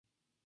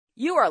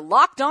You are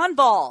Locked On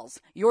Vols,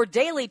 your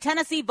daily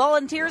Tennessee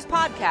Volunteers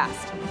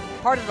podcast.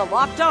 Part of the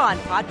Locked On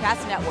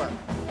Podcast Network,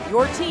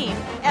 your team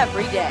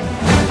every day.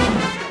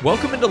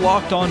 Welcome into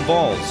Locked On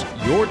Vols,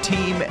 your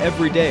team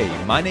every day.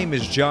 My name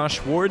is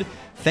Josh Ward.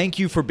 Thank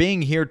you for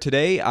being here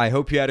today. I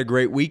hope you had a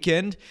great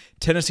weekend.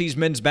 Tennessee's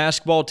men's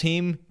basketball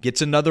team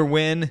gets another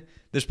win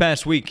this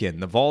past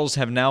weekend. The Vols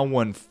have now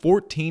won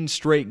 14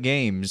 straight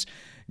games,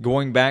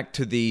 going back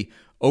to the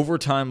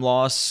overtime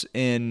loss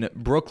in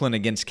Brooklyn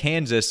against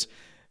Kansas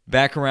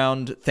back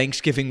around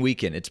Thanksgiving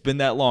weekend. It's been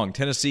that long.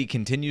 Tennessee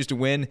continues to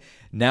win,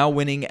 now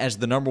winning as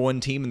the number one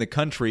team in the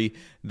country.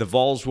 The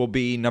Vols will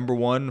be number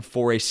one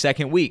for a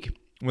second week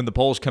when the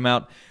polls come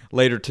out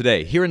later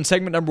today. Here in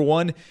segment number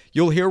one,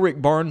 you'll hear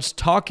Rick Barnes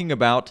talking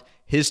about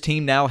his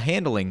team now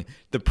handling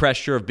the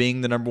pressure of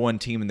being the number one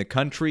team in the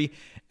country.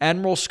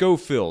 Admiral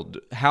Schofield,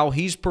 how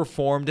he's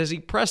performed as he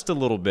pressed a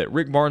little bit.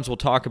 Rick Barnes will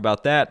talk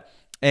about that.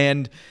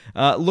 And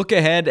look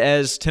ahead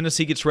as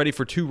Tennessee gets ready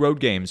for two road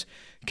games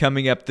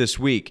coming up this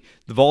week.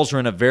 The Vols are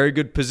in a very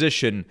good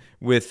position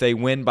with a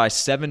win by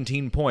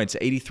 17 points,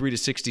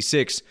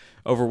 83-66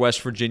 over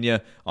West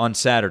Virginia on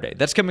Saturday.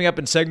 That's coming up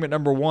in segment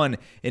number one.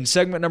 In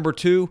segment number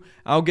two,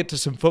 I'll get to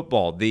some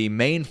football. The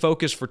main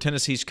focus for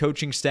Tennessee's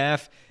coaching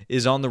staff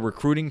is on the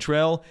recruiting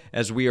trail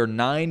as we are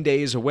 9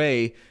 days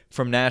away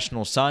from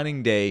National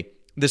Signing Day.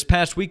 This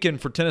past weekend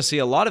for Tennessee,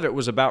 a lot of it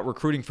was about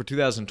recruiting for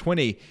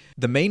 2020.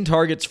 The main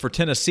targets for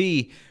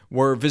Tennessee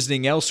were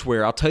visiting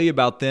elsewhere. I'll tell you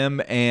about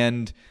them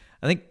and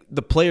I think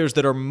the players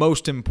that are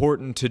most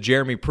important to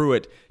Jeremy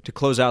Pruitt to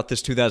close out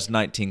this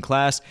 2019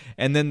 class.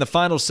 And then the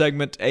final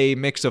segment, a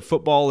mix of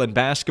football and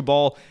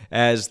basketball,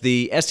 as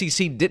the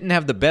SEC didn't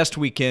have the best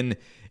weekend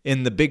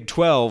in the Big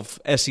 12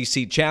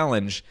 SEC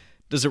Challenge.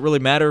 Does it really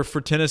matter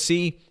for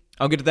Tennessee?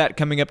 I'll get to that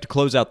coming up to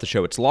close out the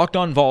show. It's Locked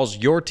On Vols,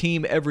 your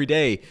team every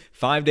day,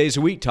 5 days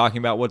a week, talking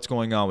about what's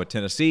going on with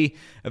Tennessee.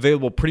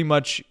 Available pretty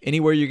much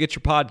anywhere you get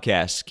your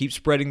podcasts. Keep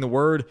spreading the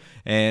word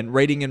and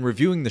rating and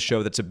reviewing the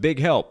show. That's a big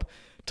help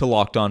to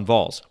Locked On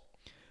Vols.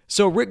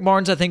 So Rick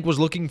Barnes, I think, was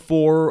looking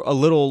for a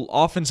little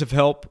offensive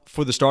help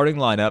for the starting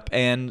lineup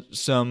and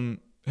some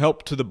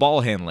help to the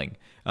ball handling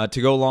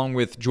to go along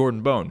with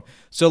Jordan Bone.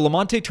 So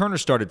Lamonte Turner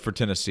started for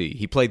Tennessee.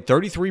 He played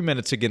 33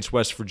 minutes against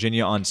West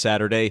Virginia on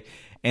Saturday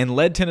and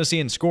led Tennessee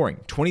in scoring.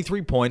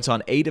 23 points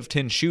on 8 of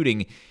 10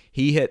 shooting.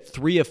 He hit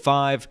 3 of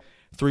 5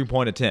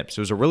 three-point attempts.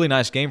 It was a really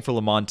nice game for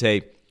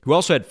Lamonte, who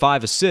also had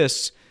 5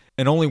 assists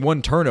and only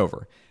 1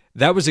 turnover.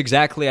 That was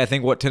exactly, I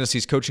think, what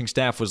Tennessee's coaching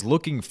staff was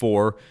looking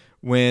for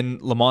when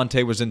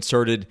Lamonte was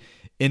inserted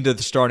into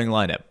the starting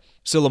lineup.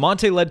 So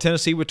Lamonte led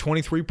Tennessee with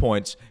 23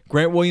 points.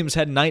 Grant Williams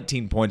had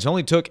 19 points,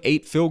 only took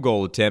 8 field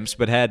goal attempts,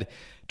 but had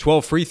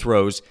 12 free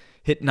throws,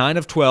 hit 9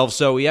 of 12,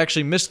 so he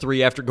actually missed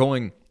 3 after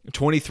going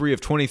 23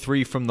 of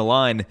 23 from the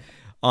line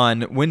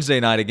on Wednesday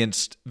night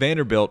against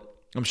Vanderbilt.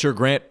 I'm sure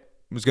Grant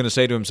was going to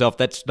say to himself,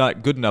 that's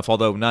not good enough,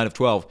 although 9 of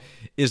 12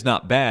 is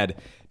not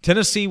bad.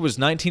 Tennessee was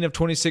 19 of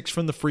 26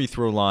 from the free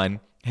throw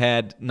line,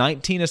 had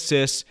 19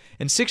 assists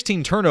and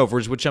 16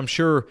 turnovers, which I'm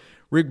sure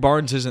Rick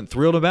Barnes isn't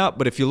thrilled about.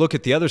 But if you look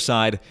at the other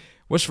side,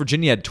 West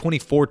Virginia had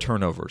 24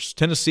 turnovers.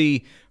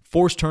 Tennessee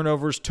forced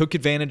turnovers, took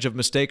advantage of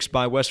mistakes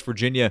by West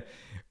Virginia.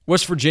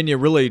 West Virginia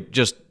really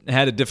just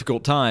had a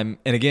difficult time,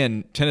 and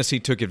again, Tennessee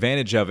took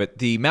advantage of it.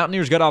 The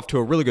Mountaineers got off to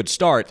a really good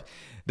start.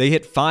 They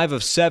hit 5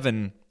 of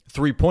 7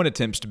 three-point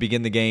attempts to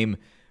begin the game,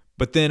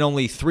 but then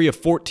only 3 of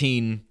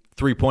 14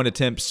 three-point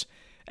attempts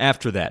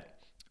after that.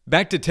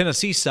 Back to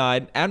Tennessee's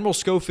side, Admiral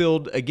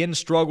Schofield again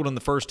struggled in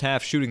the first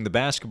half shooting the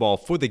basketball.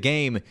 For the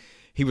game,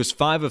 he was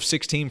 5 of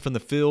 16 from the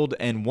field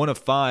and 1 of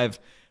 5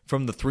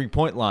 from the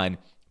three-point line.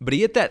 But he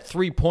hit that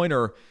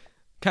three-pointer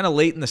kind of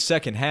late in the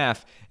second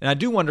half, and I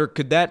do wonder,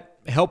 could that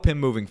help him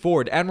moving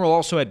forward? Admiral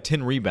also had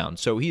 10 rebounds,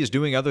 so he is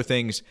doing other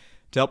things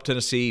to help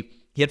Tennessee.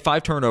 He had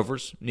 5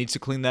 turnovers, needs to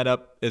clean that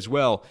up as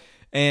well.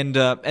 And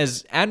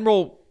as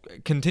Admiral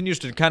continues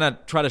to kind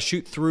of try to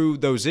shoot through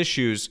those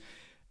issues,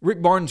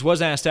 Rick Barnes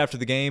was asked after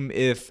the game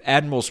if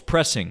Admiral's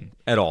pressing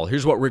at all.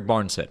 Here's what Rick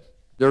Barnes said.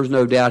 There's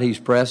no doubt he's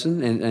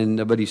pressing,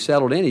 but he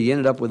settled in. He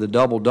ended up with a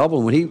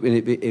double-double.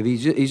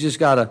 He's just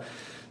got to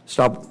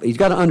stop. He's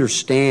got to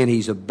understand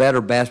he's a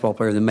better basketball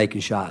player than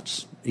making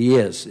shots. He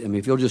is. I mean,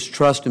 if he'll just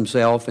trust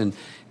himself, and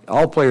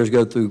all players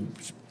go through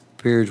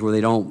periods where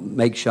they don't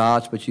make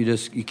shots, but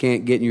you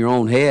can't get in your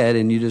own head,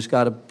 and you just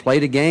got to play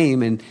the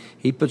game. And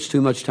he puts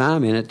too much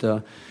time in it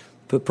to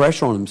put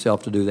pressure on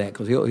himself to do that,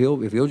 because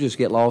if he'll just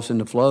get lost in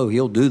the flow,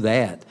 he'll do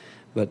that.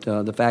 But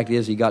the fact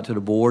is, he got to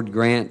the board.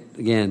 Grant,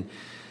 again,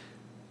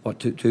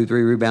 2-3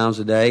 rebounds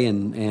a day,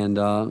 and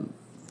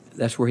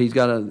that's where he's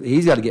got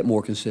to get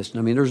more consistent.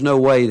 I mean, there's no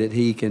way that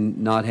he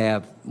can not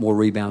have more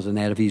rebounds than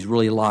that if he's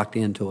really locked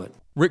into it.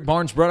 Rick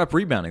Barnes brought up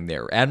rebounding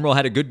there. Admiral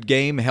had a good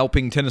game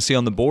helping Tennessee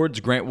on the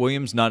boards. Grant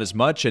Williams, not as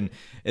much. And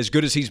as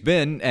good as he's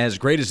been, as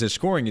great as his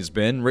scoring has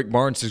been, Rick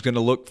Barnes is going to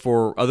look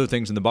for other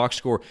things in the box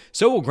score.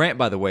 So will Grant,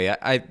 by the way.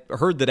 I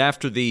heard that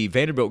after the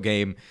Vanderbilt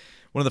game,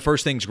 one of the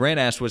first things Grant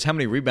asked was, how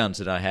many rebounds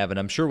did I have? And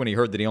I'm sure when he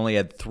heard that he only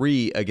had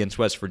 3 against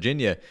West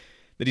Virginia,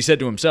 that he said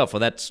to himself, well,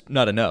 that's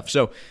not enough.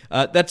 So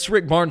that's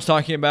Rick Barnes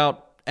talking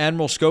about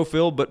Admiral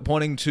Schofield, but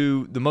pointing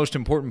to the most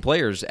important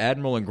players,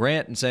 Admiral and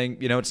Grant, and saying,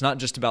 it's not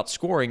just about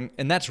scoring,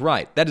 and that's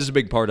right. That is a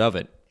big part of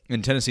it,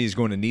 and Tennessee is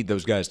going to need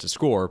those guys to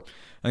score.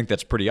 I think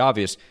that's pretty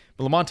obvious.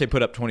 But Lamonte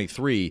put up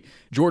 23.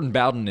 Jordan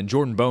Bowden and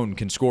Jordan Bone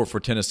can score for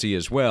Tennessee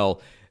as well.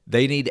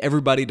 They need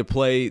everybody to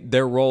play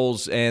their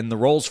roles, and the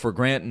roles for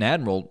Grant and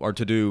Admiral are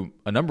to do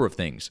a number of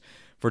things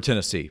for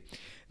Tennessee.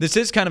 This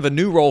is kind of a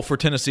new role for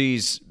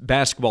Tennessee's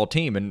basketball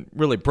team and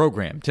really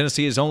program.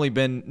 Tennessee has only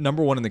been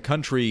number one in the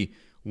country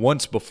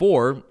once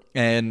before,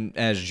 and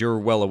as you're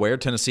well aware,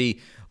 Tennessee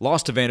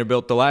lost to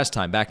Vanderbilt the last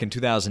time, back in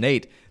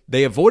 2008.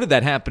 They avoided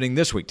that happening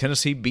this week.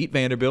 Tennessee beat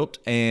Vanderbilt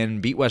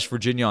and beat West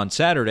Virginia on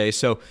Saturday,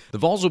 so the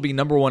Vols will be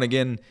number one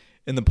again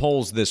in the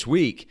polls this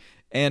week.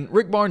 And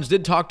Rick Barnes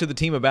did talk to the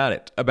team about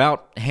it,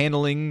 about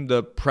handling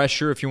the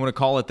pressure, if you want to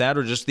call it that,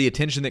 or just the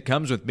attention that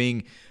comes with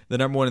being the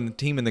number one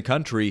team in the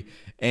country.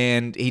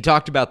 And he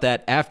talked about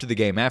that after the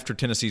game, after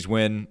Tennessee's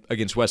win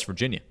against West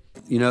Virginia.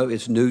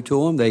 It's new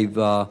to them.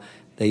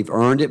 They've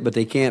earned it, but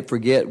they can't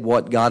forget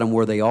what got them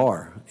where they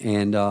are.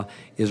 And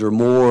is there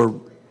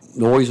more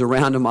noise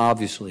around them?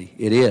 Obviously,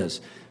 it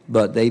is.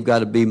 But they've got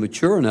to be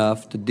mature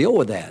enough to deal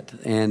with that.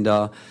 And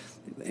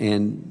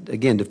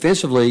again,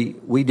 defensively,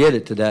 we did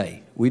it today.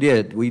 We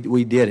did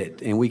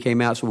it, and we came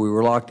out, so we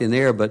were locked in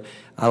there. But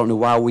I don't know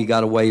why we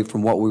got away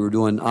from what we were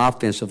doing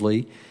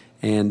offensively.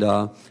 And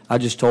I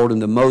just told him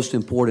the most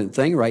important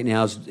thing right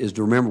now is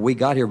to remember we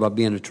got here by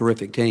being a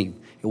terrific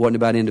team. It wasn't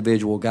about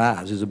individual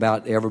guys. It was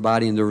about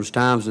everybody. And there was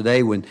times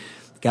today when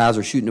guys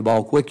are shooting the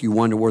ball quick, you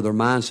wonder where their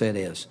mindset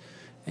is.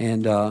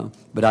 And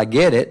but I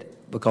get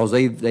it because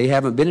they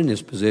haven't been in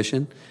this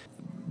position.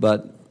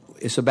 But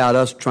it's about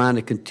us trying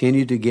to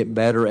continue to get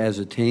better as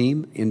a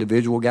team.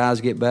 Individual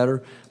guys get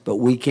better, but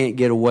we can't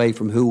get away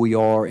from who we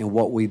are and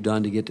what we've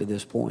done to get to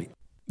this point.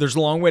 There's a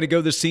long way to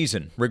go this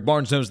season. Rick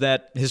Barnes knows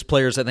that. His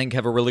players, I think,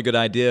 have a really good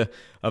idea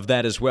of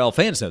that as well.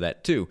 Fans know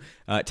that, too.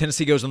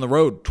 Tennessee goes on the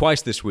road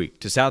twice this week,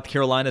 to South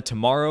Carolina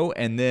tomorrow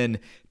and then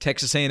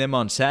Texas A&M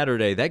on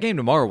Saturday. That game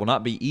tomorrow will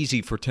not be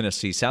easy for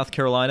Tennessee. South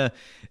Carolina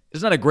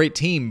is not a great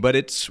team, but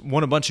it's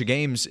won a bunch of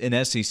games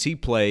in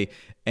SEC play,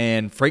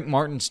 and Frank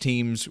Martin's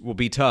teams will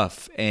be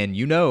tough. And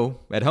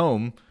at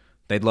home,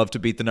 they'd love to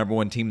beat the number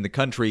one team in the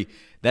country.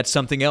 That's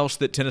something else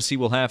that Tennessee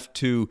will have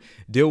to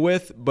deal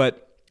with,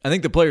 but I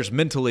think the players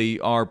mentally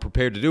are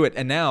prepared to do it,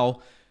 and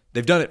now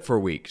they've done it for a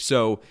week.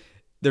 So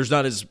there's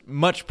not as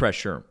much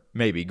pressure,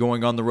 maybe,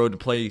 going on the road to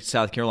play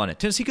South Carolina.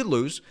 Tennessee could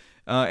lose,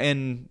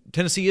 and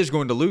Tennessee is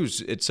going to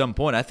lose at some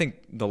point. I think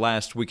the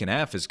last week and a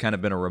half has kind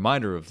of been a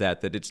reminder of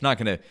that it's not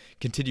going to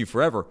continue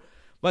forever.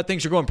 But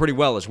things are going pretty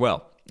well as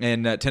well.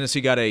 And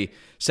Tennessee got a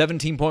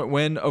 17-point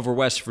win over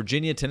West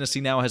Virginia.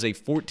 Tennessee now has a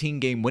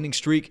 14-game winning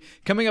streak.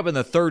 Coming up in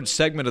the third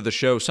segment of the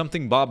show,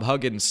 something Bob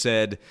Huggins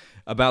said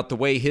about the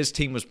way his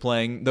team was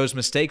playing, those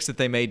mistakes that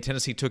they made,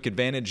 Tennessee took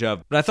advantage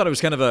of. But I thought it was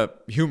kind of a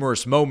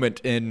humorous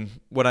moment in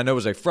what I know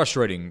is a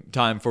frustrating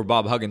time for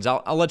Bob Huggins.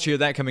 I'll let you hear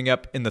that coming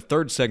up in the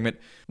third segment.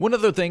 One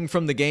other thing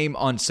from the game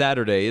on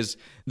Saturday is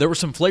there were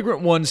some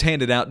flagrant ones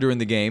handed out during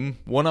the game,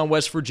 one on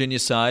West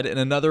Virginia's side and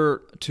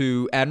another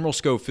to Admiral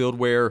Schofield,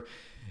 where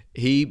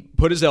he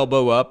put his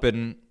elbow up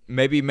and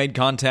maybe made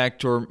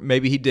contact, or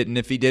maybe he didn't.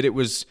 If he did, it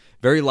was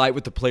very light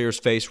with the player's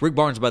face. Rick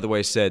Barnes, by the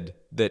way, said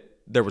that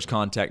there was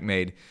contact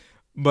made.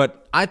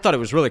 But I thought it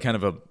was really kind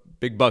of a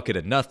big bucket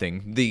of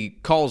nothing. The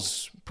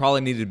calls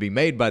probably needed to be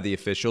made by the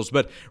officials,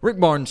 but Rick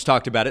Barnes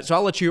talked about it, so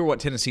I'll let you hear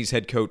what Tennessee's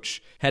head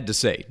coach had to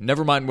say.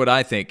 Never mind what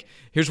I think.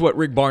 Here's what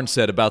Rick Barnes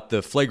said about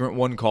the flagrant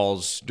one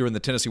calls during the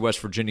Tennessee-West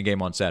Virginia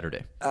game on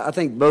Saturday. I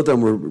think both of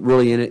them were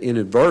really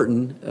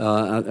inadvertent.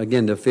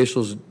 Again, the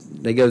officials,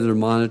 they go to their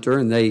monitor,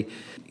 and they,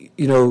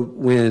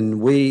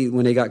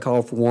 when they got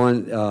called for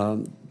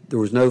one, there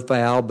was no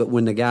foul, but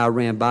when the guy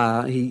ran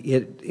by, he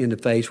hit in the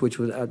face, which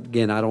was,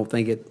 again, I don't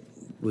think it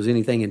was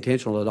anything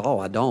intentional at all.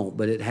 I don't,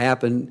 but it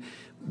happened.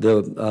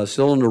 The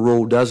cylinder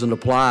rule does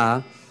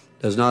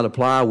not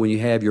apply when you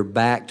have your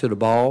back to the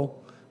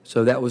ball.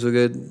 So that was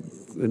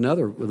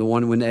the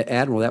one when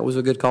Admiral, that was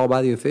a good call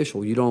by the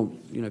official. You don't,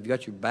 if you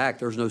got your back,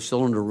 there's no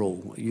cylinder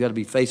rule. You got to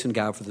be facing the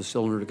guy for the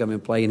cylinder to come in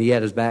play, and he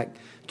had his back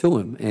to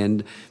him.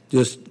 And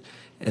just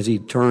as he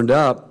turned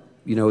up,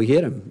 he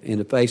hit him in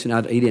the face,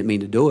 and he didn't mean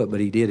to do it, but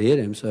he did hit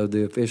him. So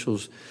the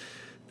officials,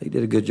 they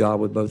did a good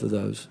job with both of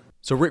those.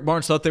 So Rick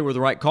Barnes thought they were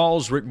the right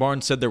calls. Rick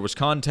Barnes said there was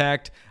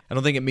contact. I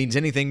don't think it means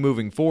anything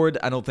moving forward.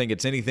 I don't think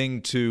it's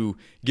anything to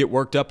get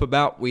worked up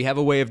about. We have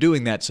a way of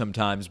doing that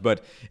sometimes,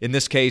 but in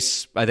this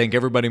case, I think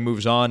everybody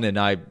moves on, and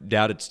I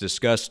doubt it's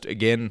discussed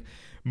again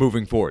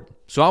moving forward.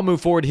 So I'll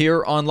move forward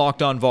here on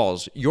Locked On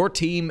Vols. Your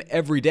team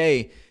every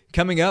day.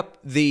 Coming up,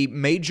 the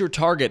major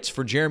targets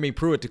for Jeremy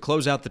Pruitt to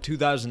close out the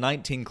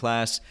 2019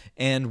 class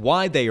and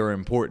why they are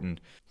important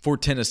for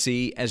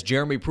Tennessee as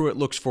Jeremy Pruitt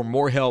looks for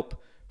more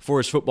help for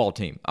his football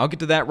team. I'll get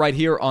to that right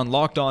here on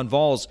Locked On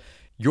Vols,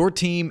 your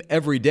team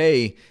every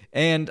day.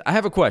 And I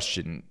have a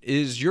question.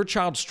 Is your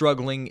child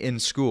struggling in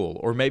school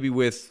or maybe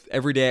with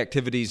everyday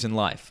activities in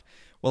life?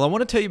 Well, I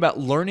want to tell you about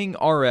Learning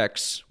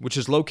RX, which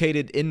is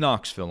located in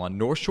Knoxville on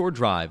North Shore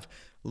Drive.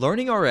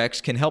 Learning RX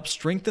can help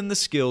strengthen the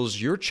skills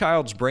your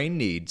child's brain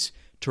needs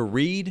to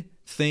read,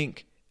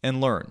 think,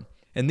 and learn.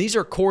 And these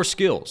are core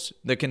skills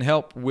that can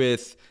help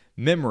with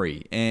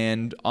memory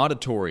and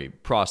auditory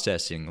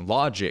processing,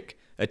 logic,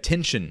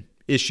 attention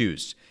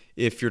issues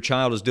if your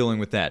child is dealing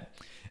with that.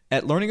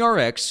 At Learning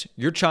RX,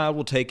 your child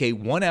will take a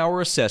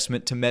 1-hour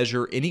assessment to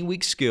measure any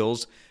weak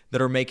skills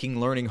that are making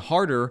learning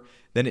harder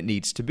than it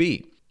needs to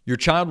be. Your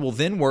child will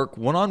then work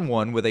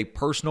one-on-one with a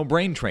personal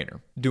brain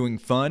trainer, doing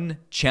fun,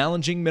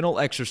 challenging mental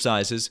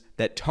exercises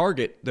that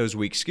target those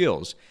weak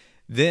skills.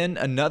 Then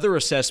another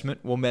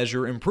assessment will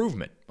measure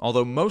improvement,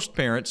 although most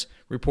parents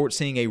report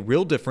seeing a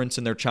real difference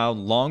in their child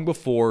long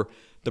before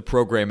the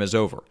program is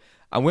over.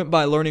 I went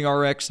by Learning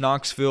RX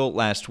Knoxville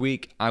last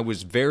week. I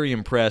was very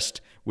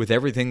impressed with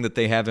everything that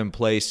they have in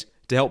place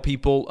to help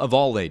people of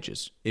all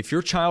ages. If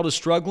your child is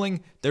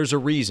struggling, there's a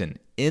reason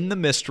in the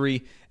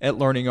mystery at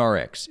Learning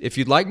RX. If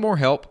you'd like more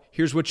help,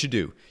 here's what you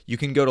do. You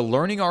can go to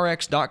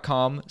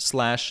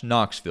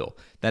learningrx.com/Knoxville.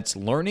 That's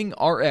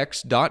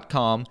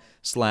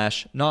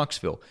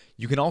learningrx.com/Knoxville.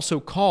 You can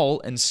also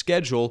call and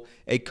schedule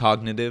a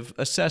cognitive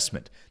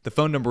assessment. The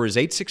phone number is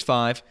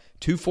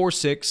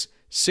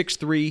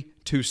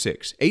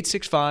 865-246-6326.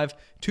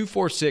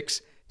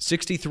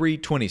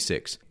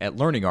 865-246-6326 at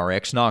Learning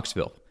RX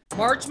Knoxville.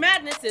 March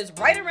Madness is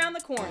right around the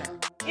corner.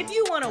 If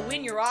you want to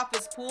win your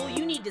office pool,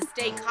 you need to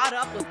stay caught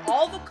up with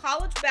all the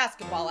college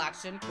basketball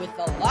action with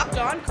the Locked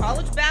On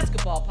College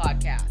Basketball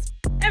Podcast.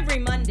 Every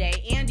Monday,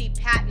 Andy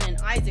Patton and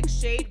Isaac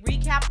Shade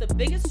recap the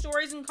biggest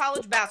stories in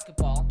college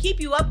basketball, keep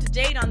you up to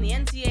date on the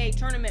NCAA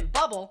tournament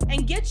bubble,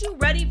 and get you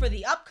ready for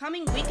the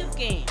upcoming week of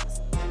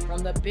games. From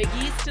the Big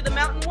East to the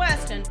Mountain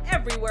West and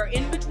everywhere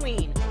in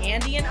between,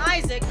 Andy and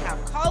Isaac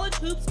have college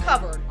hoops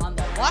covered on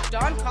the Locked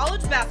On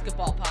College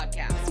Basketball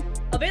Podcast.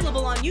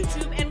 Available on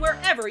YouTube and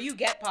wherever you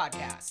get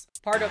podcasts.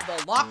 Part of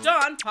the Locked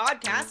On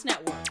Podcast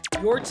Network.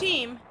 Your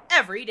team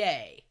every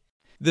day.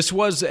 This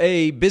was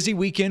a busy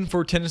weekend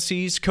for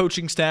Tennessee's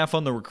coaching staff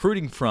on the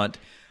recruiting front.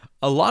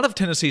 A lot of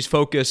Tennessee's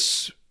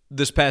focus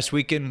this past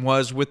weekend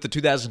was with the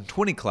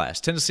 2020 class.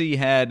 Tennessee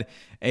had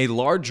a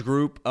large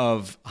group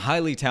of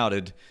highly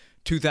touted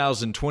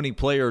 2020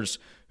 players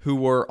who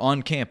were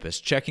on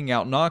campus checking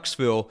out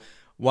Knoxville,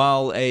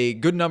 while a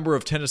good number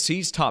of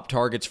Tennessee's top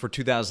targets for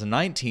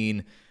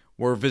 2019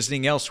 were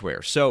visiting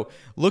elsewhere. So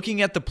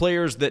looking at the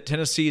players that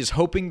Tennessee is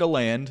hoping to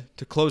land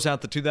to close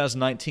out the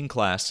 2019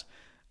 class,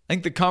 I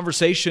think the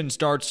conversation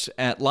starts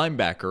at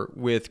linebacker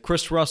with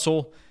Chris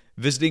Russell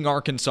visiting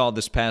Arkansas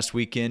this past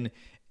weekend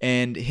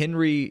and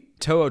Henry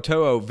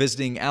To'oTo'o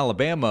visiting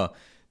Alabama,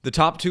 the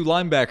top two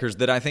linebackers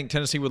that I think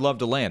Tennessee would love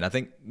to land. I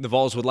think the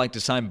Vols would like to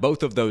sign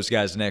both of those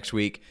guys next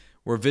week.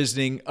 We're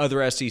visiting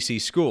other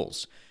SEC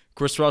schools.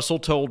 Chris Russell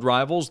told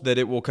Rivals that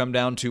it will come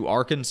down to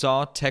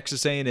Arkansas,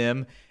 Texas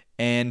A&M,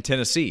 and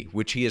Tennessee,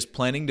 which he is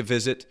planning to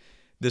visit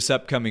this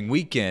upcoming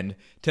weekend.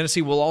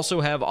 Tennessee will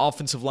also have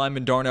offensive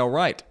lineman Darnell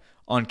Wright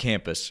on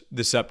campus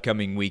this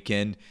upcoming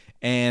weekend,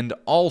 and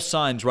all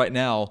signs right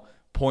now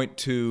point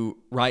to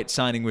Wright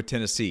signing with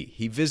Tennessee.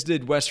 He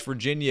visited West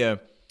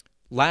Virginia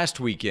last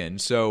weekend,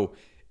 so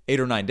 8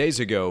 or 9 days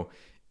ago,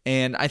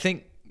 and I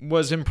think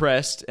was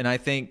impressed, and I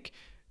think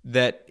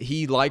that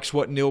he likes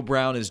what Neil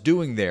Brown is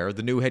doing there,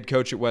 the new head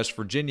coach at West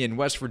Virginia, and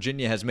West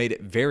Virginia has made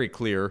it very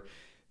clear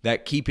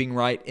that keeping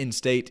Wright in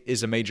state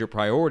is a major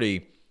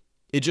priority.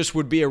 It just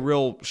would be a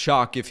real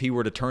shock if he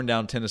were to turn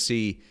down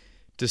Tennessee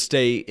to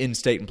stay in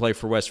state and play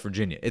for West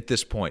Virginia at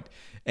this point.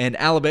 And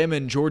Alabama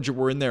and Georgia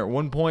were in there at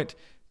one point.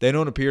 They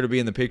don't appear to be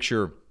in the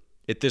picture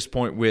at this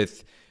point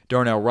with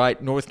Darnell Wright.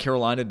 North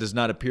Carolina does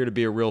not appear to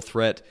be a real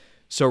threat.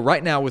 So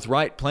right now with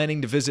Wright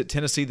planning to visit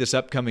Tennessee this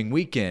upcoming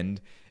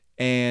weekend,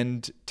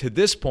 and to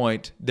this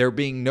point, there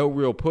being no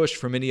real push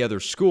from any other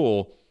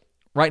school,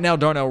 right now,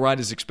 Darnell Wright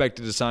is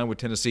expected to sign with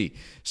Tennessee.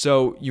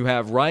 So you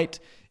have Wright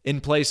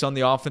in place on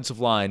the offensive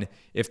line.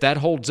 If that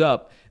holds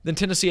up, then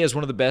Tennessee has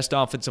one of the best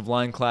offensive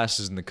line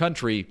classes in the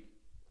country.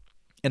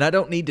 And I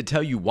don't need to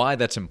tell you why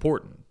that's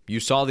important. You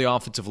saw the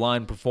offensive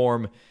line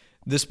perform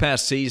this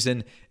past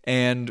season,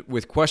 and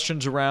with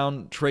questions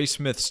around Trey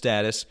Smith's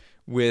status,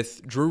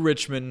 with Drew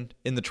Richmond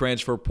in the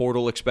transfer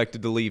portal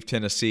expected to leave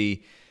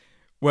Tennessee,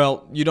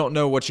 well, you don't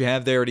know what you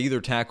have there at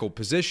either tackle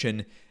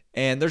position.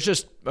 And there's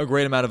just a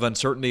great amount of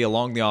uncertainty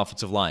along the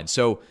offensive line.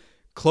 So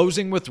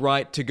closing with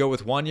Wright to go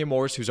with Wanya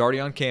Morris, who's already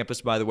on campus,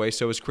 by the way.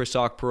 So is Chris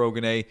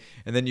Okporogene.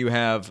 And then you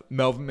have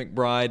Melvin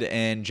McBride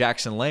and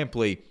Jackson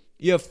Lampley.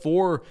 You have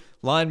four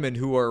linemen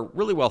who are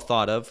really well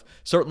thought of.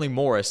 Certainly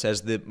Morris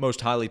as the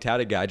most highly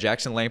touted guy.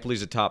 Jackson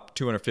Lampley's a top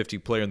 250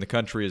 player in the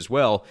country as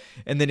well.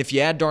 And then if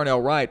you add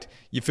Darnell Wright,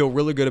 you feel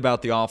really good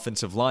about the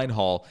offensive line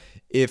haul.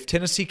 If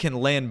Tennessee can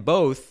land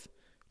both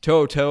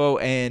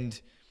To'oTo'o and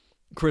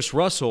Chris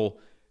Russell,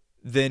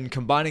 then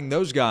combining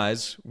those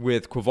guys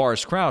with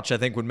Quavaris Crouch, I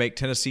think would make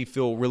Tennessee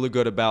feel really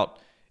good about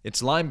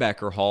its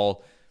linebacker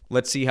haul.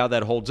 let's see how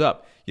that holds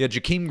up. You had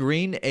Jakeem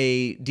Green,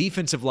 a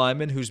defensive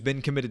lineman who's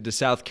been committed to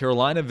South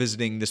Carolina,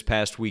 visiting this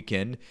past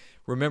weekend.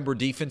 Remember,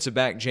 defensive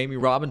back Jamie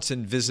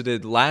Robinson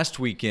visited last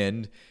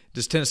weekend.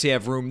 Does Tennessee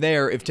have room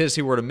there? If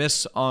Tennessee were to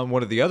miss on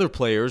one of the other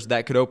players,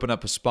 that could open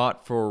up a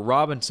spot for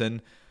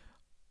Robinson.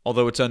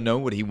 Although it's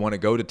unknown, would he want to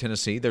go to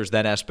Tennessee? There's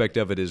that aspect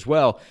of it as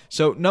well.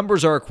 So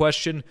numbers are a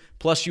question.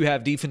 Plus you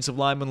have defensive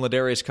lineman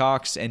Ladarius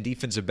Cox and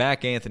defensive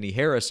back Anthony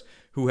Harris,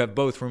 who have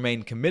both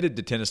remained committed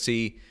to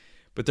Tennessee.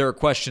 But there are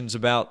questions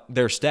about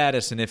their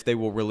status and if they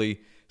will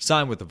really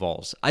sign with the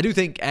Vols. I do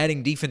think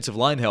adding defensive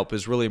line help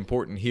is really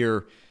important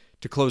here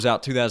to close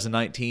out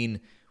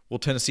 2019. Will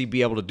Tennessee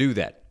be able to do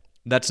that?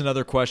 That's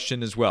another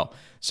question as well.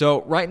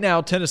 So right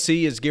now,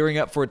 Tennessee is gearing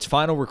up for its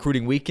final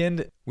recruiting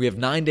weekend. We have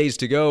 9 days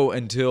to go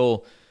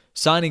until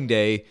signing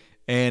day.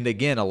 And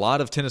again, a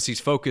lot of Tennessee's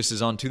focus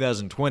is on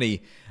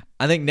 2020.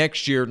 I think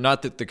next year,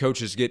 not that the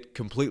coaches get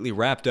completely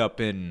wrapped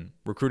up in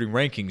recruiting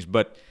rankings,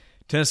 but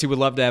Tennessee would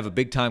love to have a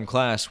big-time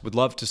class, would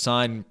love to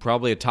sign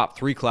probably a top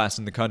 3 class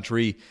in the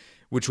country,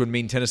 which would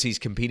mean Tennessee's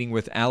competing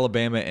with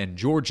Alabama and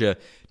Georgia.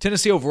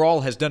 Tennessee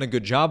overall has done a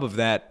good job of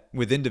that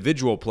with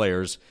individual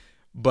players,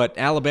 but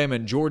Alabama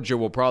and Georgia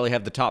will probably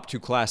have the top 2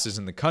 classes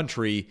in the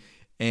country,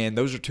 and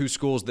those are 2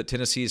 schools that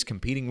Tennessee is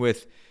competing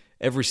with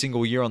every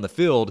single year on the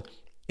field.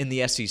 In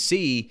the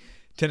SEC,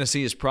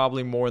 Tennessee is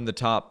probably more in the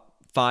top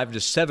 5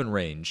 to 7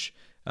 range,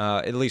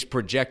 at least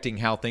projecting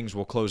how things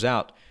will close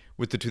out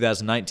with the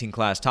 2019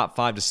 class, top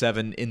 5 to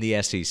 7 in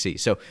the SEC.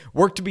 So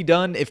work to be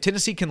done. If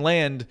Tennessee can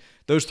land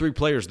those 3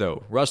 players,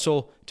 though,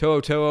 Russell,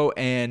 To'o,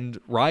 and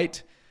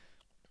Wright,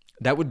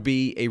 that would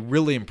be a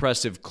really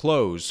impressive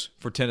close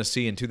for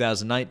Tennessee in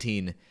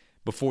 2019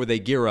 before they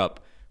gear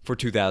up for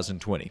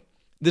 2020.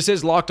 This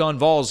is Locked On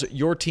Vols,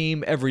 your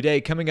team every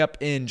day. Coming up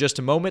in just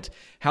a moment,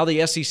 how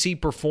the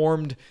SEC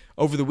performed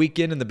over the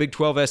weekend in the Big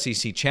 12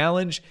 SEC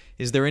Challenge.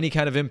 Is there any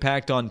kind of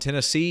impact on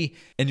Tennessee?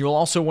 And you'll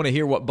also want to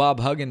hear what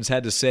Bob Huggins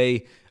had to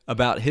say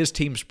about his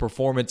team's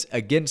performance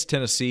against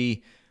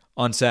Tennessee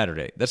on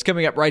Saturday. That's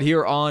coming up right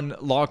here on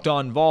Locked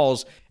On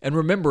Vols. And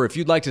remember, if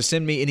you'd like to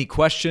send me any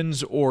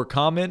questions or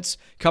comments,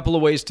 a couple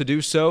of ways to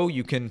do so.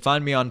 You can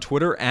find me on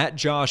Twitter at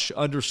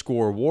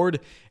Josh_Ward,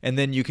 and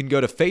then you can go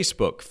to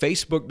Facebook,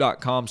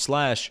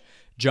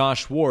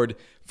 facebook.com/Josh Ward.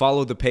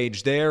 Follow the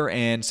page there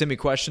and send me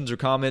questions or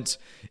comments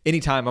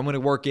anytime. I'm going to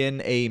work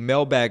in a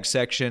mailbag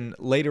section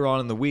later on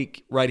in the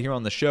week right here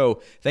on the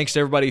show. Thanks to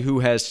everybody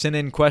who has sent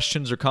in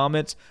questions or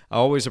comments. I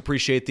always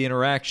appreciate the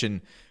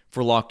interaction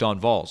for Locked On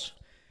Vols.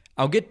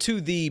 I'll get to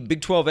the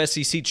Big 12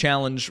 SEC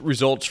Challenge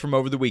results from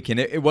over the weekend.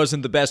 It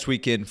wasn't the best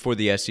weekend for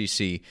the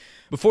SEC.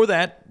 Before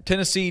that,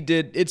 Tennessee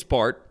did its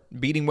part,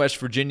 beating West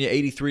Virginia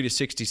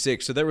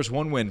 83-66. So there was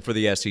one win for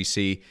the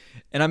SEC.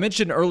 And I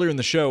mentioned earlier in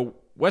the show,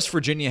 West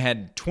Virginia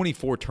had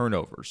 24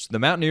 turnovers. The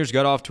Mountaineers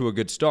got off to a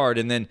good start,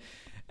 and then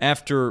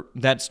after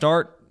that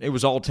start, it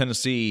was all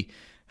Tennessee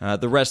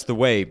the rest of the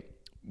way.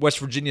 West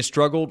Virginia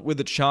struggled with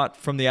its shot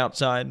from the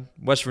outside.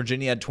 West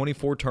Virginia had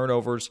 24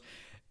 turnovers.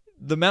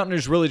 The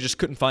Mountaineers really just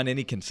couldn't find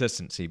any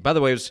consistency. By the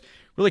way, it was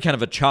really kind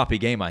of a choppy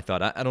game, I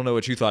thought. I don't know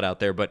what you thought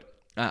out there, but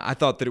I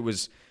thought that it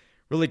was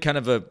really kind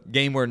of a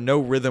game where no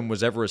rhythm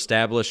was ever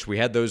established. We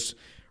had those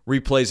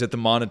replays at the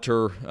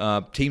monitor.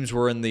 Teams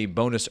were in the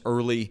bonus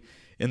early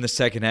in the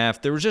second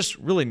half. There was just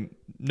really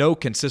no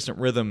consistent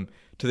rhythm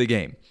to the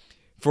game.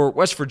 For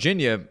West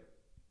Virginia,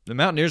 the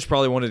Mountaineers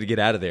probably wanted to get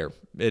out of there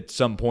at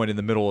some point in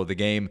the middle of the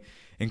game,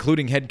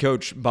 including head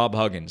coach Bob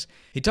Huggins.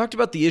 He talked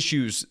about the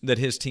issues that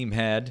his team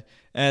had,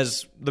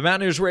 as the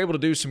Mountaineers were able to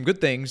do some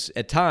good things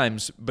at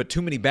times, but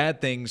too many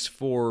bad things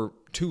for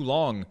too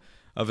long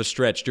of a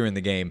stretch during the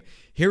game.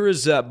 Here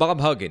is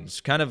Bob Huggins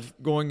kind of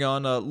going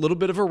on a little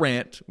bit of a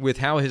rant with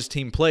how his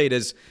team played,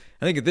 as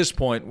I think at this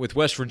point, with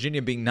West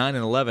Virginia being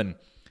 9-11,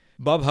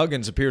 Bob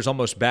Huggins appears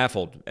almost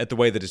baffled at the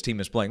way that his team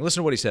is playing. Listen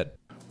to what he said.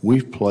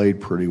 We've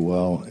played pretty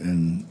well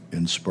in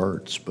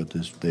spurts, but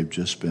they've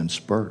just been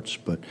spurts.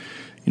 But,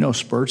 you know,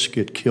 spurts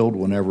get killed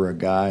whenever a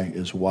guy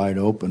is wide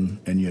open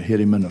and you hit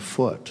him in the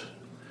foot.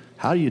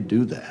 How do you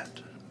do that?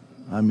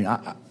 I mean,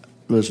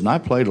 listen, I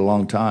played a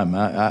long time.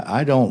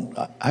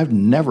 I've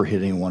never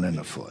hit anyone in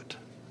the foot.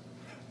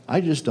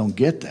 I just don't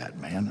get that,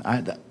 man.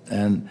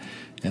 And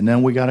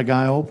then we got a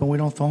guy open, we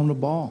don't throw him the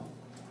ball.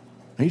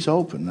 He's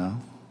open now.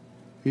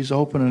 He's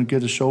open and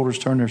get his shoulders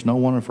turned. There's no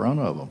one in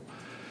front of him.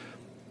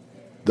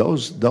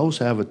 Those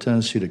have a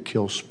tendency to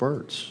kill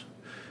spurts.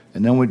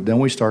 And then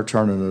we start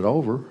turning it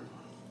over.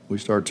 We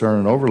start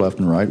turning it over left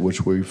and right,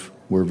 which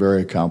we're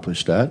very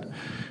accomplished at.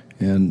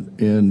 And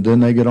then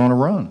they get on a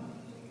run.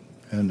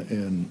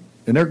 And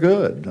they're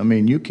good. I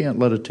mean, you can't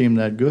let a team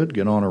that good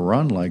get on a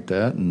run like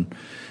that. And,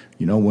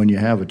 you know, when you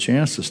have a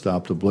chance to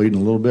stop the bleeding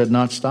a little bit,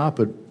 not stop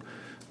it,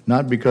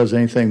 not because of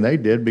anything they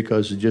did,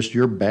 because it's just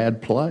your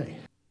bad play.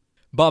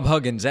 Bob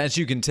Huggins, as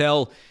you can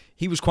tell,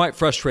 he was quite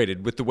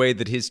frustrated with the way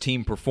that his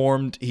team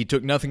performed. He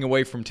took nothing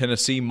away from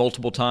Tennessee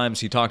multiple times.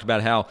 He talked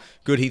about how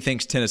good he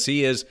thinks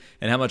Tennessee is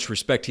and how much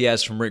respect he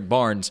has from Rick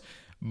Barnes.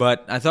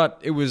 But I thought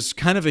it was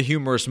kind of a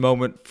humorous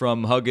moment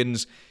from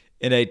Huggins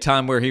in a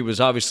time where he was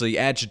obviously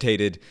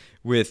agitated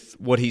with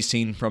what he's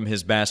seen from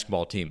his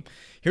basketball team.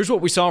 Here's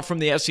what we saw from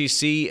the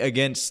SEC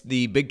against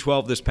the Big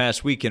 12 this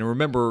past weekend.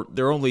 Remember,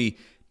 there are only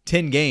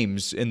 10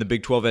 games in the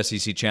Big 12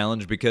 SEC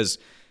Challenge because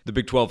the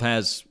Big 12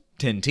 has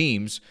 10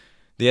 teams.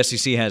 The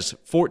SEC has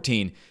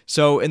 14.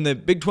 So in the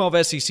Big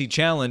 12 SEC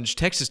Challenge,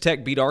 Texas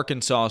Tech beat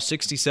Arkansas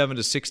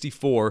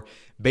 67-64.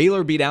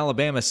 Baylor beat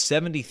Alabama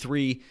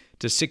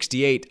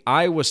 73-68.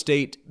 Iowa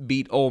State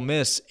beat Ole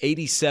Miss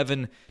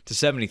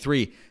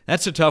 87-73.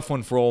 That's a tough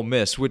one for Ole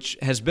Miss, which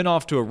has been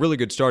off to a really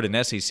good start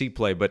in SEC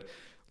play, but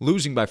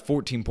losing by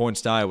 14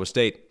 points to Iowa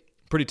State,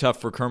 pretty tough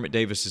for Kermit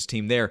Davis's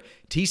team there.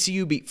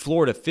 TCU beat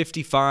Florida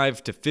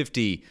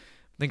 55-50. I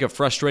think a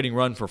frustrating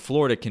run for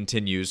Florida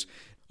continues.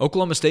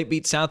 Oklahoma State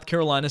beat South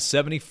Carolina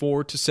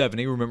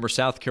 74-70. Remember,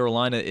 South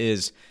Carolina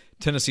is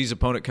Tennessee's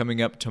opponent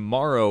coming up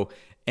tomorrow.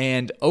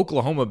 And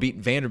Oklahoma beat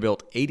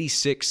Vanderbilt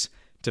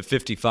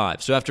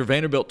 86-55. So after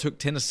Vanderbilt took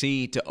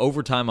Tennessee to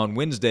overtime on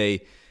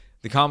Wednesday,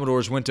 the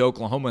Commodores went to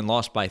Oklahoma and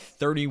lost by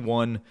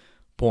 31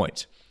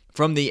 points.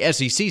 From the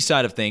SEC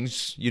side of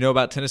things, you know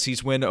about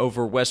Tennessee's win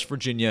over West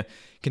Virginia.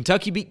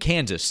 Kentucky beat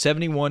Kansas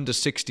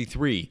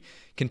 71-63.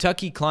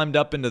 Kentucky climbed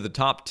up into the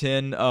top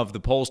 10 of the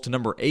polls to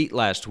number 8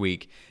 last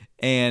week.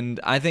 And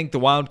I think the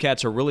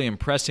Wildcats are really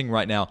impressing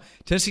right now.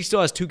 Tennessee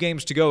still has 2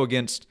 games to go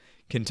against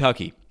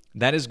Kentucky.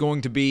 That is going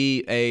to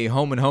be a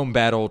home-and-home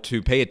battle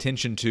to pay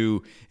attention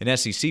to in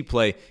SEC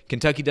play.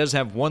 Kentucky does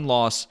have 1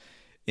 loss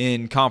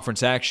in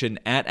conference action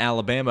at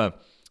Alabama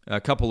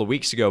a couple of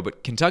weeks ago,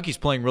 but Kentucky's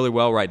playing really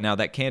well right now.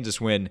 That Kansas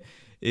win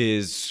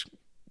is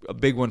a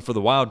big one for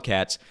the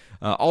Wildcats.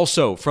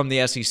 Also, from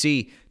the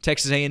SEC,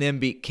 Texas A&M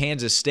beat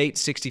Kansas State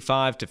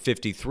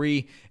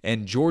 65-53,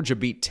 and Georgia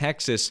beat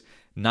Texas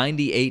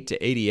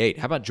 98-88.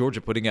 How about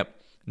Georgia putting up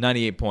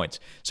 98 points?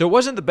 So it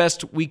wasn't the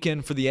best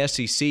weekend for the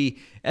SEC.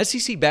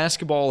 SEC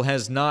basketball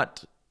has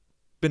not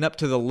been up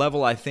to the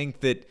level I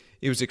think that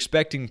it was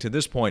expecting to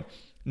this point.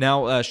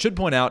 Now, should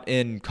point out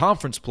in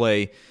conference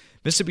play,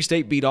 Mississippi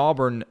State beat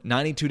Auburn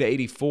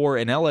 92-84,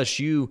 and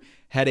LSU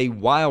had a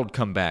wild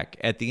comeback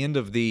at the end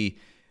of the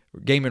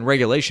game in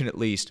regulation at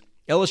least.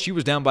 LSU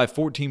was down by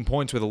 14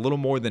 points with a little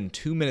more than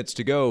 2 minutes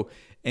to go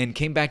and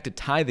came back to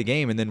tie the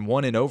game and then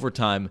won in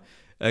overtime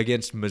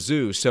against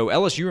Mizzou. So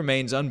LSU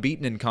remains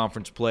unbeaten in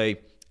conference play,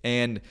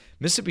 and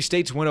Mississippi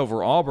State's win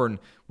over Auburn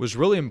was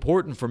really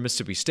important for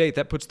Mississippi State.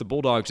 That puts the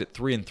Bulldogs at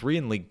 3-3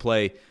 in league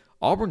play.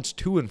 Auburn's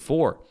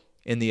 2-4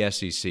 in the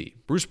SEC.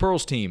 Bruce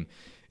Pearl's team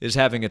is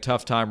having a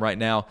tough time right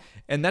now,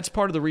 and that's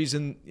part of the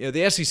reason.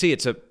 The SEC,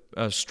 it's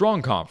a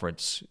strong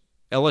conference.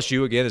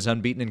 LSU, again, is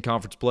unbeaten in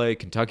conference play.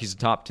 Kentucky's a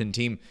top 10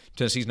 team.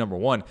 Tennessee's number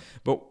 1.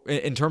 But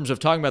in terms of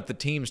talking about the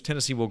teams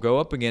Tennessee will go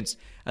up against,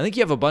 I think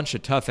you have a bunch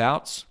of tough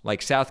outs.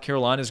 Like South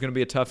Carolina is going to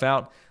be a tough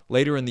out.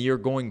 Later in the year,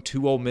 going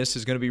to Ole Miss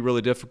is going to be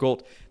really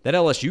difficult. That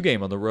LSU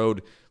game on the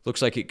road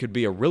looks like it could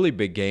be a really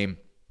big game.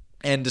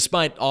 And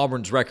despite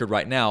Auburn's record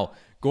right now,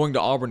 going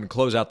to Auburn to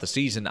close out the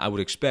season, I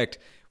would expect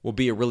will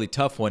be a really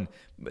tough one.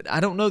 But I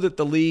don't know that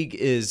the league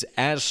is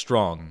as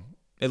strong,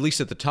 at least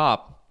at the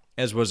top,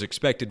 as was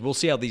expected. We'll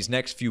see how these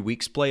next few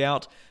weeks play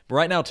out. But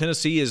right now,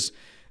 Tennessee is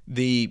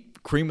the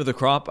cream of the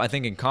crop, I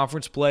think, in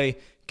conference play.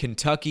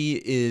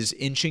 Kentucky is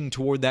inching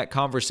toward that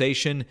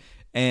conversation,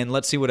 and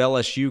let's see what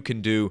LSU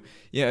can do.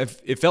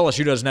 If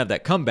LSU doesn't have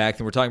that comeback,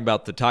 then we're talking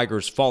about the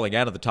Tigers falling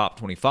out of the top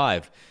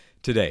 25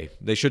 today.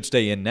 They should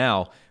stay in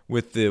now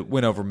with the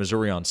win over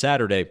Missouri on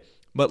Saturday.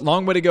 But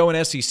long way to go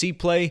in SEC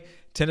play.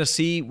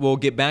 Tennessee will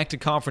get back to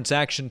conference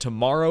action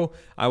tomorrow.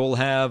 I will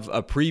have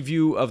a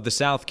preview of the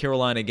South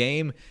Carolina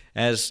game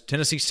as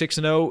Tennessee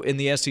 6-0 in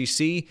the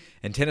SEC,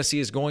 and Tennessee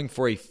is going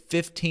for a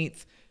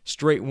 15th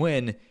straight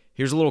win.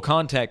 Here's a little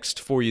context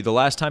for you. The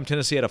last time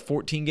Tennessee had a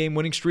 14-game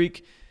winning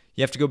streak,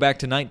 you have to go back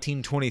to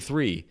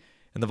 1923,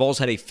 and the Vols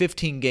had a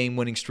 15-game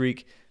winning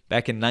streak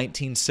back in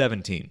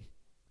 1917.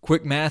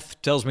 Quick math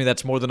tells me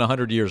that's more than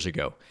 100 years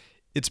ago.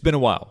 It's been a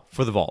while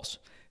for the Vols.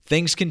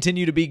 Things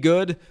continue to be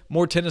good.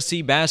 More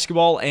Tennessee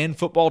basketball and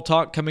football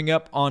talk coming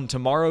up on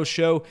tomorrow's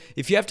show.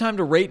 If you have time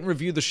to rate and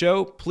review the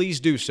show, please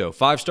do so.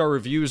 5-star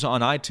reviews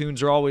on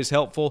iTunes are always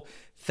helpful.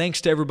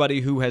 Thanks to everybody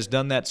who has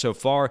done that so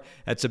far.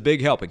 That's a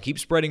big help. And keep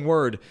spreading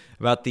word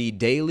about the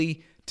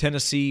daily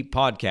Tennessee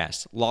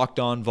podcast, Locked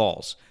On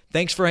Vols.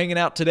 Thanks for hanging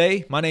out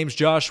today. My name's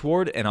Josh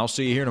Ward, and I'll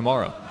see you here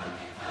tomorrow.